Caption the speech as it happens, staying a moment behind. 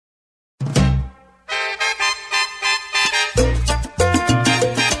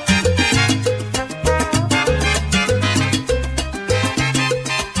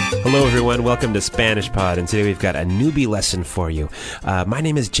everyone. Welcome to Spanish Pod. And today we've got a newbie lesson for you. My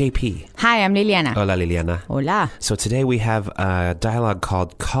name is JP. Hi, I'm Liliana. Hola, Liliana. Hola. So today we have a dialogue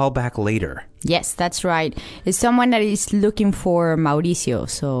called Call Back Later. Yes, that's right. It's someone that is looking for Mauricio.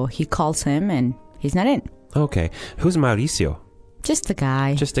 So he calls him and he's not in. Okay. Who's Mauricio? Just a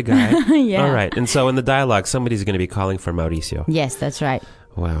guy. Just a guy? Yeah. All right. And so in the dialogue, somebody's going to be calling for Mauricio. Yes, that's right.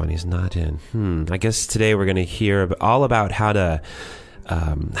 Wow, and he's not in. I guess today we're going to hear all about how to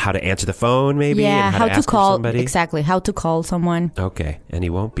answer the phone, maybe. Yeah, and how to to ask for call. somebody. Exactly, how to call someone. Okay, and he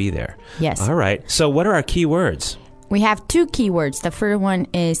won't be there. Yes. All right. So what are our key words? We have two keywords. The first one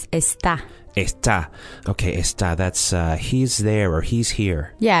is está. Está. Okay, está. That's he's there or he's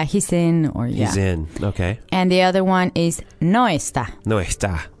here. Yeah, he's in or yeah. He's in. Okay. And the other one is no está. No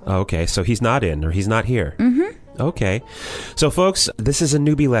está. Okay, so he's not in or he's not here. Mm-hmm. Okay. So, folks, this is a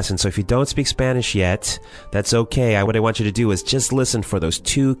newbie lesson. So if you don't speak Spanish yet, that's okay. What I want you to do is just listen for those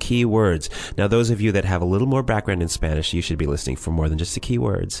two key words. Now, those of you that have a little more background in Spanish, you should be listening for more than just the key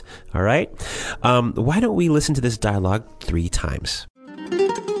words. All right? Why don't we listen to this dialogue 3 times?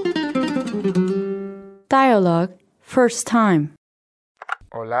 Dialogue, first time.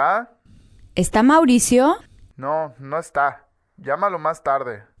 Hola. ¿Está Mauricio? No, no está. Llámalo más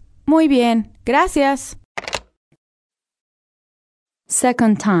tarde. Muy bien, gracias.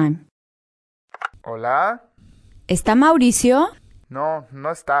 Second time. Hola. ¿Está Mauricio? No,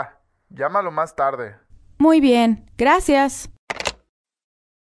 no está. Llámalo más tarde. Muy bien, gracias.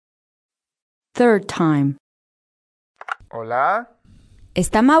 Third time. Hola.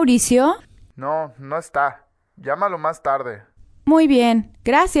 ¿Está Mauricio? No, no está. Llámalo más tarde. Muy bien,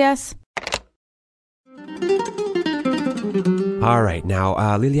 gracias. All right. Now,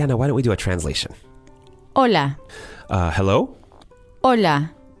 Liliana, why don't we do a translation? Hola. Hello?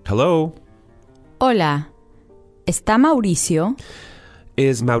 Hola. Hello? Hola. ¿Está Mauricio?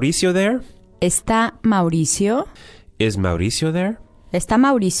 Is Mauricio there? ¿Está Mauricio? Is Mauricio there? ¿Está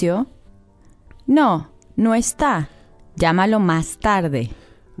Mauricio? No, no está. Llámalo más tarde.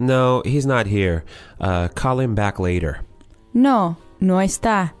 No, he's not here. Call him back later. No, no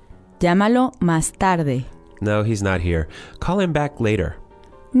está. Llámalo más tarde. No, he's not here. Call him back later.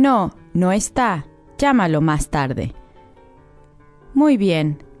 No, no está. Llámalo más tarde. Muy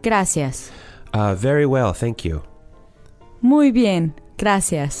bien, gracias. Very well, thank you. Muy bien,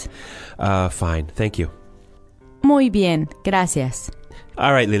 gracias. Fine, thank you. Muy bien, gracias.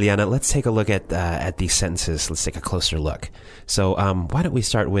 All right, Liliana, let's take a look at these sentences. Let's take a closer look. So, why don't we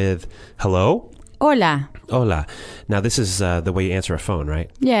start with hello? Hola. Hola. Now, this is the way you answer a phone, right?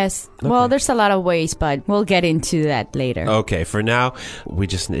 Yes. Okay. Well, there's a lot of ways, but we'll get into that later. Okay, for now,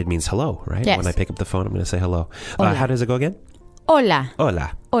 it means hello, right? Yes. When I pick up the phone, I'm going to say hello. Hola. How does it go again? Hola.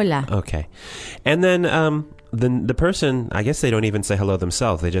 Hola. Hola. Okay. And then the person, I guess they don't even say hello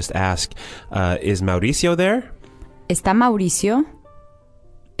themselves. They just ask, is Mauricio there? ¿Está Mauricio?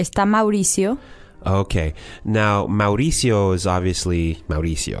 ¿Está Mauricio? Okay. Now, Mauricio is obviously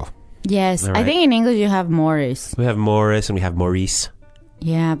Mauricio. Yes. All right. I think in English you have Morris. We have Morris and we have Maurice.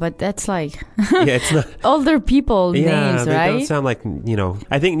 Yeah, but that's like Yeah, it's not... older people names, they right? don't sound like,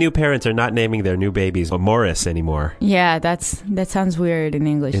 I think new parents are not naming their new babies Morris anymore. Yeah, that sounds weird in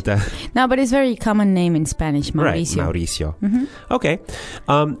English. It does. No, but it's a very common name in Spanish, Mauricio. Right, Mauricio. Mm-hmm. Okay.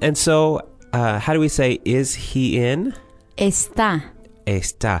 And so, how do we say, is he in? Está.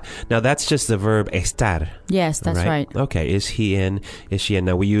 Está. Now, that's just the verb estar. Yes, that's right. Okay, is he in? Is she in?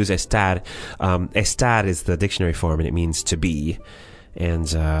 Now, we use estar. Estar is the dictionary form, and it means to be. And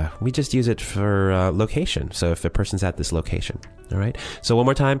we just use it for location. So if a person's at this location. All right. So one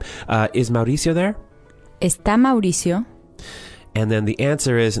more time. Is Mauricio there? ¿Está Mauricio? And then the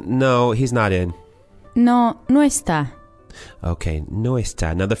answer is no, he's not in. No, no está. Okay, no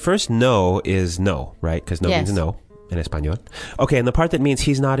está. Now the first no is no, right? Because no means no in Espanol. Okay, and the part that means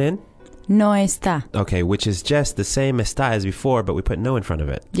he's not in? No está. Okay, which is just the same está as before, but we put no in front of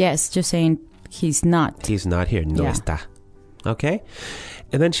it. Yes, just saying he's not. He's not here. No está. Okay.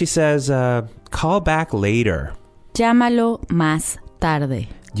 And then she says, call back later. Llámalo más tarde.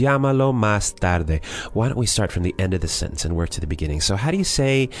 Llámalo más tarde. Why don't we start from the end of the sentence and work to the beginning? So how do you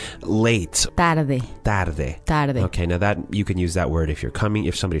say late? Tarde. Tarde. Tarde. Okay, now that you can use that word if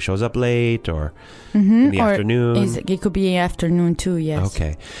somebody shows up late or in the afternoon. It could be afternoon too, yes.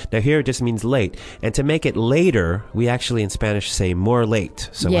 Okay. Now here it just means late. And to make it later, we actually in Spanish say more late.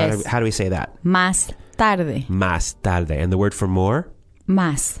 So yes. how do we say that? Más tarde. Más tarde. And the word for more?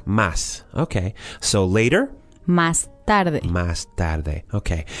 Más. Más. Okay. So later? Más tarde. Más tarde.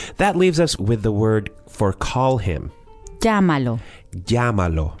 Okay. That leaves us with the word for call him. Llámalo.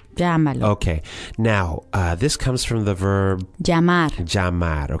 Llámalo. Llámalo. Okay. Now, this comes from the verb Llamar.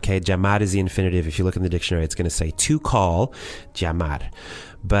 llamar. Okay. Llamar is the infinitive. If you look in the dictionary, it's going to say to call, llamar.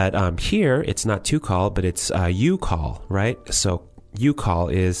 But here, it's not to call, but it's you call, right? So you call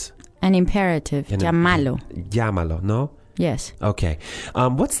is... An imperative. Llámalo. Llámalo, no? Yes. Okay.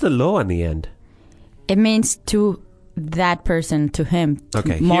 What's the lo on the end? It means to that person, to him. To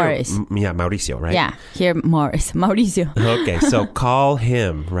Okay. Morris. Here, yeah, Mauricio, right? Yeah. Here, Morris. Mauricio. Okay. So call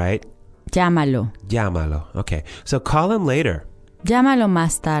him, right? Llámalo. Llámalo. Okay. So call him later. Llámalo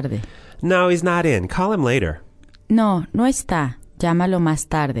más tarde. No, he's not in. Call him later. No, no está. Llámalo más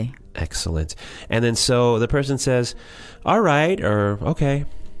tarde. Excellent. And then so the person says, all right, or okay.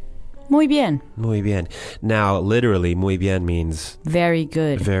 Muy bien. Muy bien. Now, literally, muy bien means Very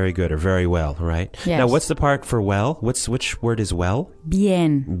good. very good or very well, right? Yes. Now, what's the part for well? Which word is well?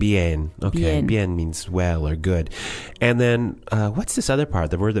 Bien. Bien. Okay. Bien. Means well or good. And then, what's this other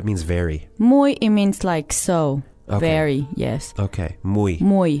part? The word that means very. Muy, it means like so. Okay. Very, yes. Okay. Muy.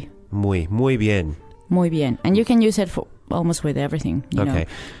 Muy. Muy bien. Muy bien. And you can use it for almost with everything. You Okay.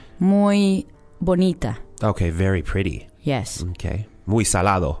 know. Muy bonita. Okay. Very pretty. Yes. Okay. Muy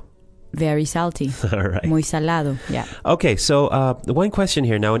salado. Very salty. All right. Muy salado. Yeah. Okay, so one question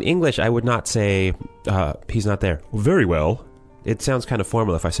here. Now, in English, I would not say he's not there. Very well. It sounds kind of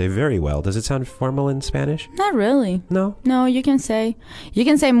formal if I say very well. Does it sound formal in Spanish? Not really. No? No, you can say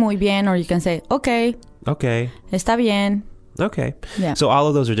muy bien, or you can say okay. Okay. Está bien. Okay. Yeah. So all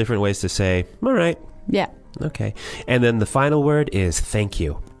of those are different ways to say, all right. Yeah. Okay. And then the final word is thank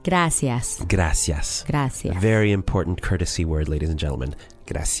you. Gracias. Gracias. Gracias. Very important courtesy word, ladies and gentlemen.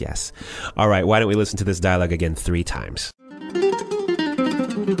 Gracias. All right, why don't we listen to this dialogue again 3 times?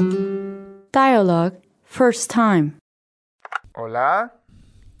 Dialogue. First time. Hola.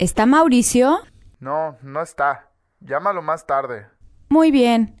 ¿Está Mauricio? No, no está. Llámalo más tarde. Muy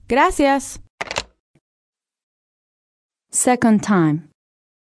bien. Gracias. Second time.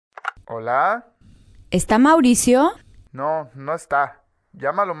 Hola. ¿Está Mauricio? No, no está.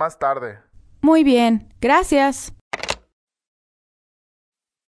 Llámalo más tarde. Muy bien. Gracias.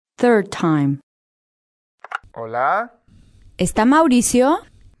 Third time. Hola. ¿Está Mauricio?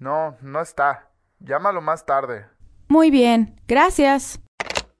 No, no está. Llámalo más tarde. Muy bien. Gracias.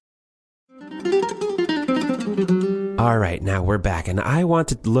 All right, now we're back, and I want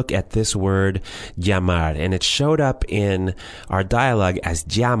to look at this word llamar, and it showed up in our dialogue as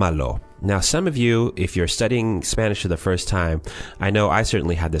llámalo. Now, some of you, if you're studying Spanish for the first time, I know I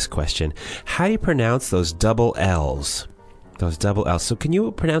certainly had this question. How do you pronounce those double L's? Those double L's. So can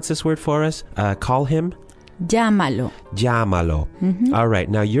you pronounce this word for us? Call him? Llámalo. Llámalo. Mm-hmm. All right,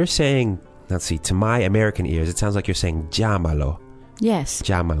 now you're saying, let's see, to my American ears, it sounds like you're saying llámalo. Yes.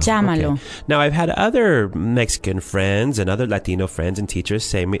 Llámalo. Llámalo. Okay. Now, I've had other Mexican friends and other Latino friends and teachers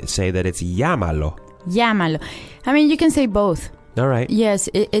say that it's llámalo. Llámalo. I mean, you can say both. All right. Yes,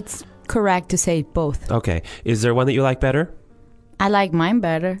 it's correct to say both. Okay. Is there one that you like better? I like mine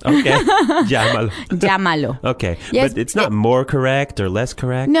better. Okay. Llámalo. Llámalo. Okay. Yes, but it's not more correct or less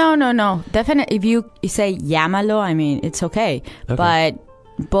correct? No. Definitely, if you say llámalo, I mean, it's okay. But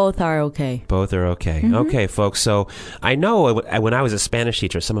both are okay. Both are okay. Mm-hmm. Okay, folks. So I know when I was a Spanish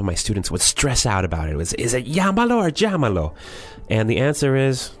teacher, some of my students would stress out about it. Is it llámalo or llámalo? And the answer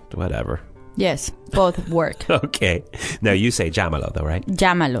is whatever. Yes, both work. Okay. Now you say llámalo, though, right?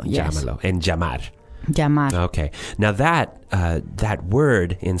 Llámalo, yes. Llámalo. And llamar. Llamar. Okay. Now that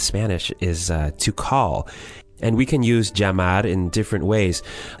word in Spanish is to call. And we can use llamar in different ways.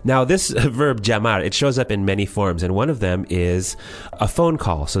 Now, this verb llamar, it shows up in many forms. And one of them is a phone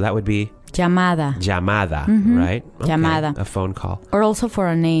call. So that would be Llamada. Llamada, Mm-hmm. right? Okay. Llamada. A phone call. Or also for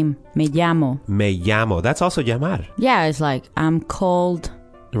a name. Me llamo. Me llamo. That's also llamar. Yeah, it's like I'm called.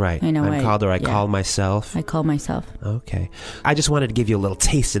 Right. In a I'm way, called, or I yeah. call myself. I call myself. Okay. I just wanted to give you a little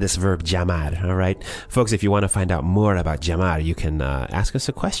taste of this verb llamar, all right? Folks, if you want to find out more about llamar, you can ask us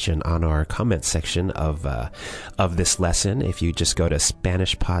a question on our comment section of this lesson. If you just go to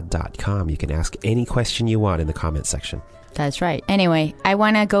SpanishPod.com, you can ask any question you want in the comment section. That's right. Anyway, I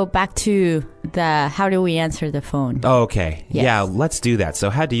want to go back to the how do we answer the phone? Okay. Yes. Yeah, let's do that. So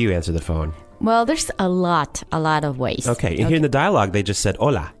how do you answer the phone? Well, there's a lot of ways. Okay. Here in the dialogue, they just said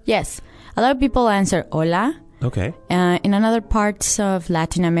hola. Yes. A lot of people answer hola. Okay. In another parts of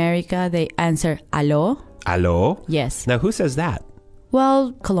Latin America, they answer aló. Aló? Yes. Now, who says that?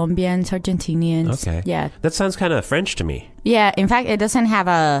 Well, Colombians, Argentinians. Okay. Yeah. That sounds kind of French to me. Yeah. In fact, it doesn't have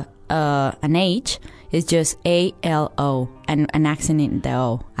an H. It's just ALO. an accent in the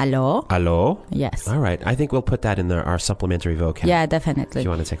O. Hello? Hello? Yes. All right. I think we'll put that in our supplementary vocab. Yeah, If definitely. you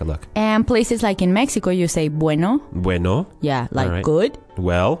want to take a look. And places like in Mexico, you say bueno. Bueno. Yeah, like All right. good.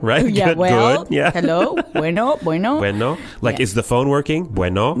 Well, right? Yeah, Good, well. good. Yeah. Hello? Bueno, bueno. Bueno. Like, Yeah. is the phone working?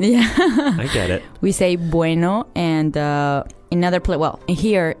 Bueno. Yeah. I get it. We say bueno, and in other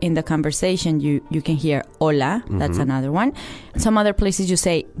here in the conversation, you can hear hola. That's another one. Some other places you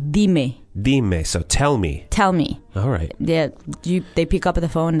say dime. Dime. So tell me. Tell me. All right. They pick up the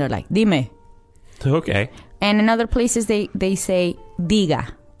phone. They're like dime. Okay. And in other places they say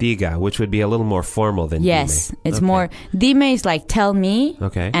diga. Diga, which would be a little more formal than Yes, dime. it's Okay. more. Dime is like tell me.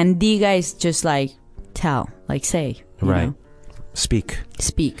 Okay. And diga is just like tell, like say. you Right. know, Speak.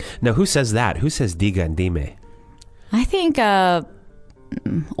 speak. Now, who says that? Who says diga and dime? I think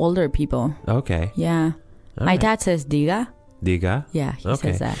older people. Okay. Yeah. All My right. dad says diga. Diga? Yeah, he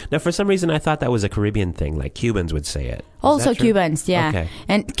Okay. says that. Now, for some reason, I thought that was a Caribbean thing, like Cubans would say it. Is Also that true? Cubans, yeah. Okay.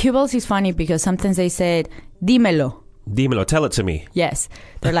 And Cubans is funny because sometimes they said, dímelo. Dímelo, tell it to me. Yes.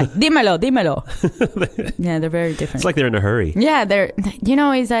 They're like, dímelo, dímelo. Yeah, they're very different. It's like they're in a hurry. Yeah,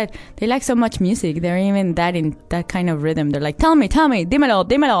 is that they like so much music. They're even that in that kind of rhythm. They're like, tell me, dímelo,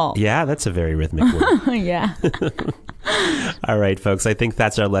 dímelo. Yeah, that's a very rhythmic word. Yeah. All right, folks, I think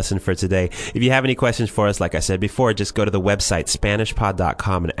that's our lesson for today. If you have any questions for us, like I said before, just go to the website,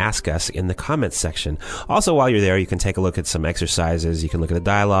 SpanishPod.com, and ask us in the comments section. Also, while you're there, you can take a look at some exercises. You can look at the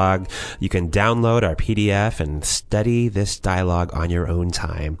dialogue. You can download our PDF and study this dialogue on your own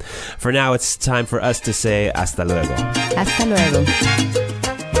time. For now, it's time for us to say hasta luego. Hasta luego.